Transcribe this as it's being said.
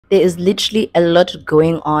there is literally a lot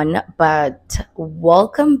going on, but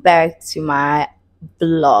welcome back to my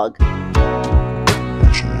vlog.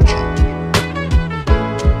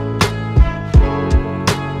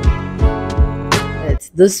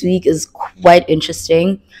 This week is quite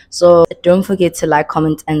interesting, so don't forget to like,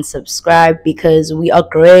 comment and subscribe, because we are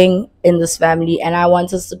growing in this family and I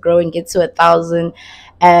want us to grow and get to 1,000,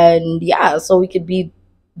 and yeah, so we could be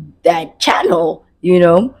that channel, you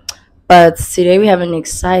know. But today we have an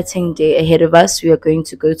exciting day ahead of us. We are going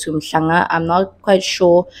to go to Mhlanga. I'm not quite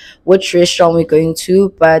sure which restaurant we're going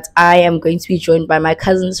to, but I am going to be joined by my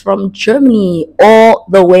cousins from Germany, all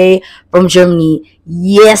the way from Germany.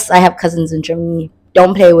 Yes, I have cousins in Germany.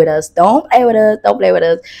 Don't play with us. Don't play with us. Don't play with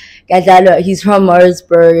us. Guys, he's from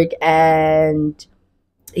Marsburg and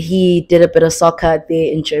he did a bit of soccer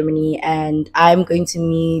there in Germany. And I'm going to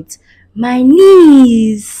meet my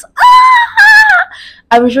niece.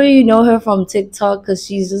 I'm sure you know her from TikTok because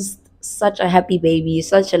she's just such a happy baby,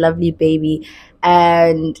 such a lovely baby.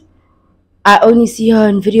 And I only see her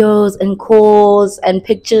in videos and calls and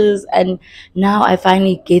pictures, and now I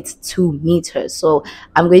finally get to meet her. So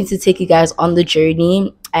I'm going to take you guys on the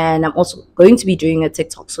journey, and I'm also going to be doing a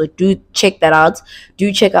TikTok, so do check that out.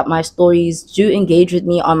 Do check out my stories. Do engage with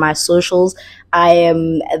me on my socials. I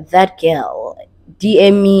am that girl.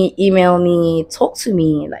 DM me, email me, talk to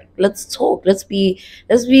me. Like, let's talk. Let's be,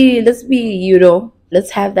 you know,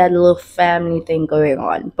 let's have that little family thing going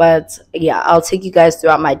on. But yeah, I'll take you guys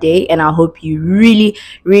throughout my day, and I hope you really,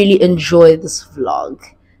 really enjoy this vlog.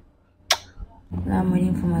 Now I'm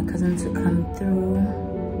waiting for my cousin to come through.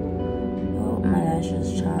 Oh, my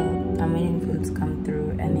lashes, child. I'm waiting for him to come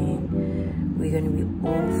through, and then we're gonna be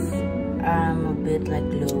off. I'm a bit like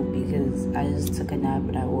low because I just took a nap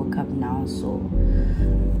and I woke up now, so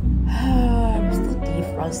I'm still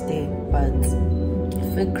defrosted, but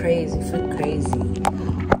it felt crazy,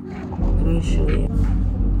 Let me show you.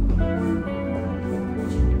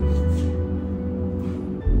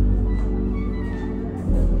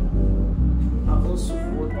 I also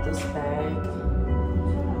bought this bag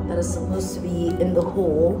that is supposed to be in the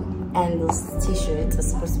haul, and this t-shirt is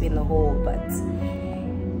supposed to be in the haul, but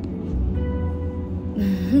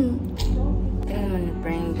I'm gonna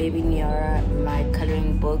bring baby NIARA my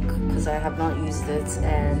coloring book because I have not used it,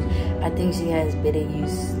 and I think she has better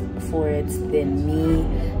use for it than me.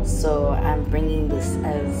 So I'm bringing this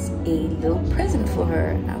as a little present for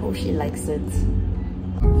her. I hope she likes it.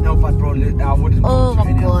 No, but bro, I wouldn't. Oh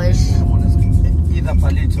my gosh. Either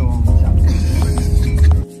palette or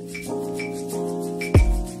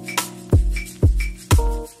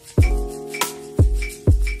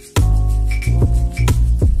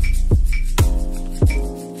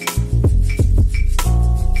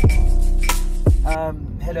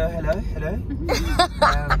hello.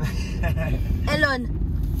 Elon.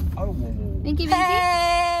 Oh. Vinky, Vinky.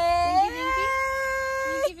 Hey.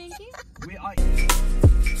 Vinky, Vinky. We are.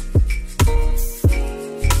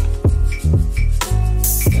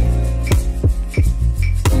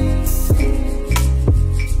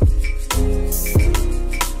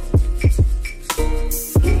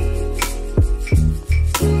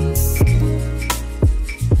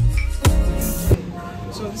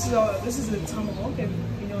 So this is a tomahawk, and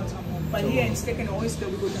you know a tomahawk. But here in Steak and Oyster,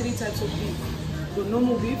 we got 3 types of beef. We got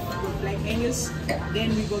normal beef, we got black Angus,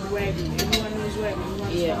 then we got Wagyu. Everyone knows Wagyu.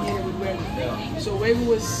 Everyone's familiar with Wagyu. Yeah. So Wagyu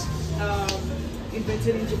was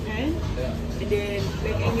invented in Japan, and then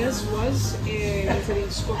black Angus was invented in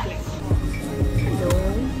Scotland. Hello.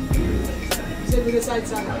 So with the side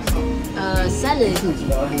salad. Salad.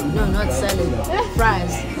 No, not salad.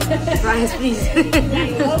 Fries. Fries, please.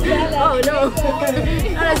 Oh no.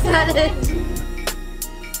 Not a salad.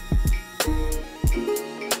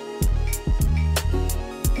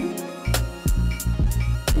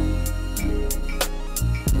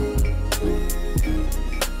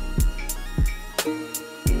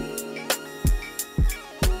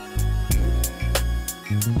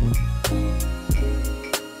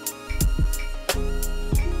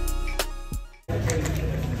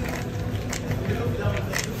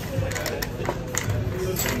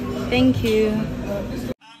 Thank you.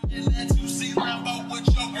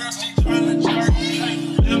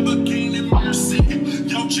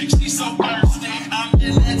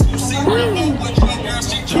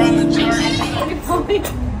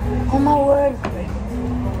 Oh my word.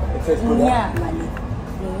 Yeah.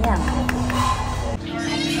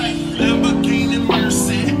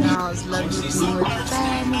 Now it's lovely being with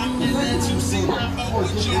family. Oh,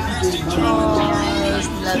 it's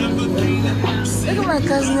lovely. Look at my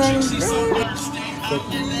cousin and his baby.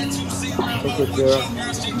 Take it, girl.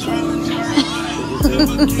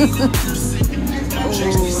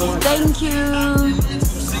 Oh. Thank you.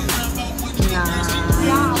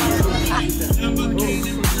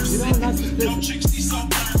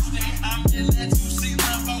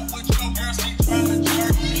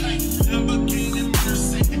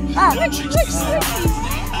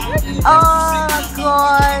 Oh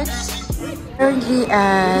gosh. Currently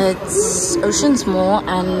at Oceans Mall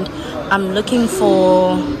and I'm looking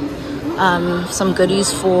for some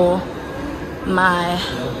goodies for my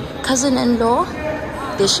cousin-in-law.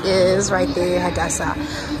 This is right there, Hadassah.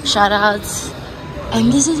 Shout out.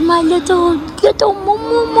 And this is my little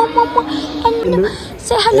momo. And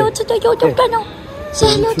say hello to the YouTube channel.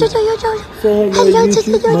 Say hello to the YouTube. Hello to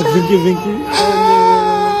the YouTube.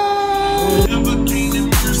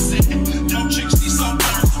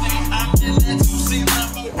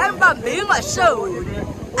 Everybody being my show.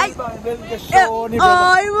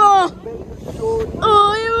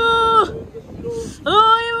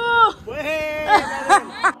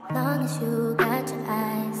 Long as you got your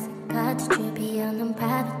eyes, got your trippy on them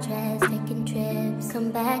private jets, taking trips,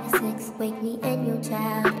 come back at 6, wake me and your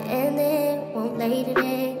child, and then won't lay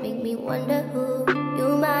today, make me wonder who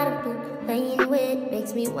you might have been playing with,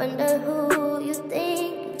 makes me wonder who you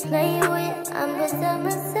think you're playing with. I'm just telling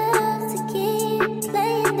myself to keep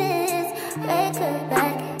playing this record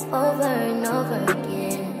back over and over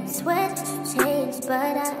again. Swear that you changed,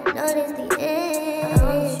 but I noticed the end.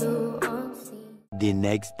 The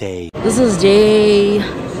next day. This is day,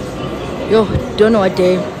 don't know what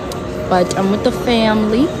day, but I'm with the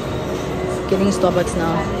family. Getting Starbucks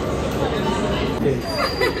now.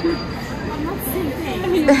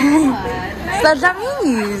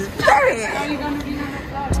 Dlamini, period.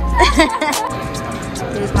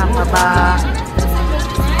 Here's my papa.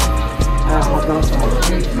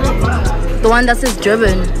 The one that says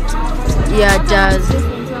driven. Yeah, it does.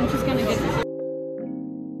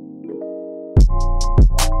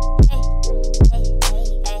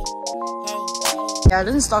 I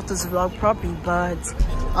didn't start this vlog properly, but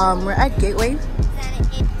we're at Gateway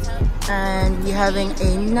and we're having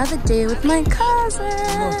another day with my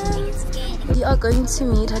cousins. We are going to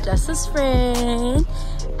meet Hadassah's friend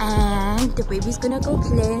and the baby's gonna go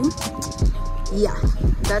play. Yeah,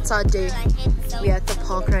 that's our day. We're at the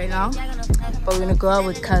park right now, but we're gonna go out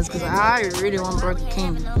with cuz because I really want Burger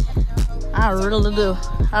King. I really do.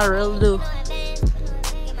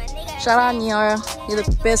 Shout out NIARA, you're the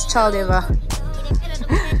best child ever.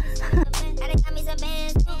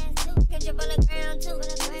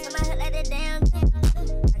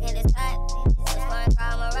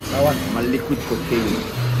 I want my liquid cocaine.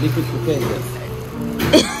 Liquid cocaine, yes.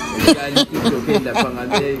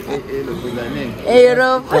 Hey,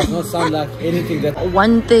 Rob. Does not sound like anything that.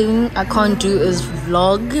 One thing I can't do is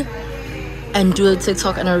vlog and do a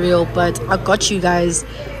TikTok and a reel, but I got you guys.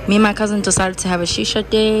 Me and my cousin decided to have a shisha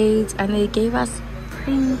date and they gave us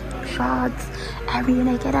free shots and we're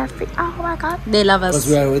gonna get a free. Oh my god, they love us. Because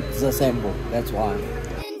we are with the sample, that's why.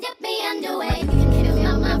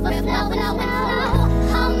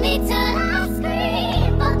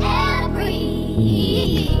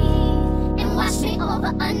 And wash me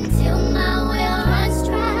over until my will runs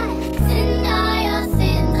dry. Send all your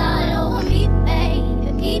sins all over me,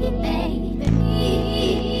 baby,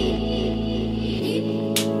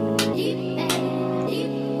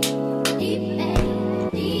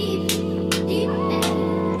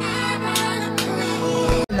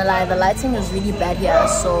 The lighting is really bad here,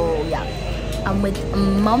 so yeah. I'm with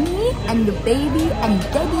mommy and the baby and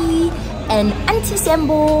daddy and Auntie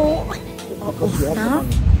Sembo. Now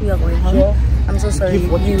we are going home. I'm so sorry. We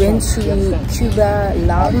went to Cuba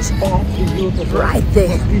Lounge right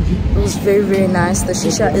there. It was very, very nice. The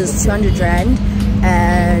shisha is 200 rand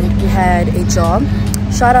and we had a job.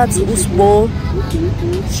 Shout out to Usbo.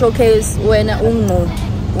 Showcase when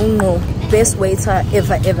Ungo. Best waiter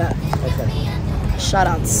ever. Shout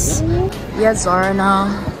outs. We at Zara now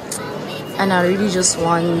and I really just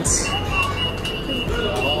want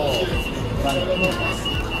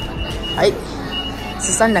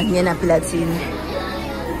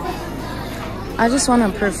I just want a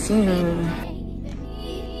perfume.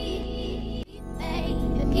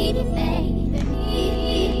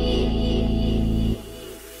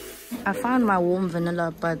 I found my warm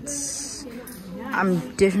vanilla, but I'm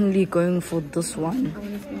definitely going for this one.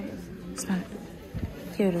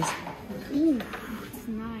 Here it is. Ooh, it's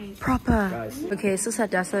nice. Proper. Okay, so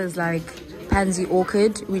Hadassah is like pansy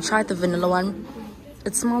orchid. We tried the vanilla one.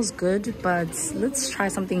 It smells good, but let's try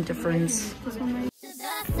something different.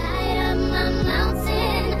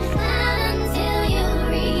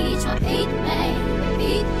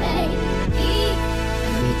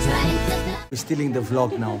 We're stealing the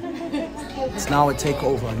vlog now. It's now a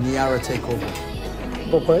takeover, NIARA takeover.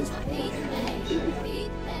 What?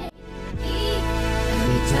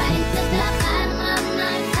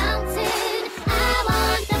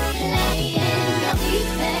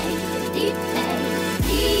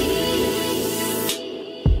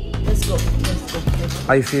 Let's go. How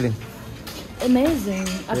are you feeling? Amazing.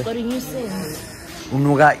 I've got a new scent.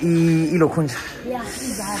 Unuga ilo kunja. Yeah,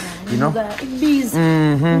 Zara. You know? Bees.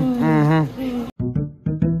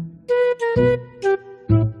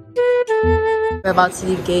 We're about to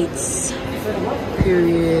leave gates.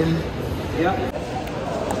 Period. Yeah.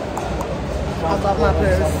 I got my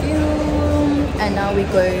perfume and now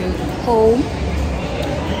we're going home.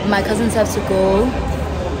 My cousins have to go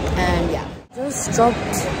and yeah. Just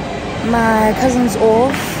dropped my cousins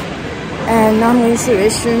off and now I'm going to the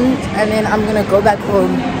restroom and then I'm gonna go back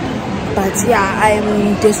home. But yeah, I'm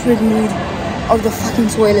in desperate need of the fucking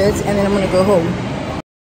toilet and then I'm gonna go home.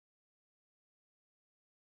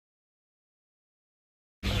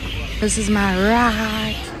 This is my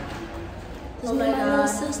ride. This is my little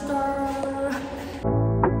sister.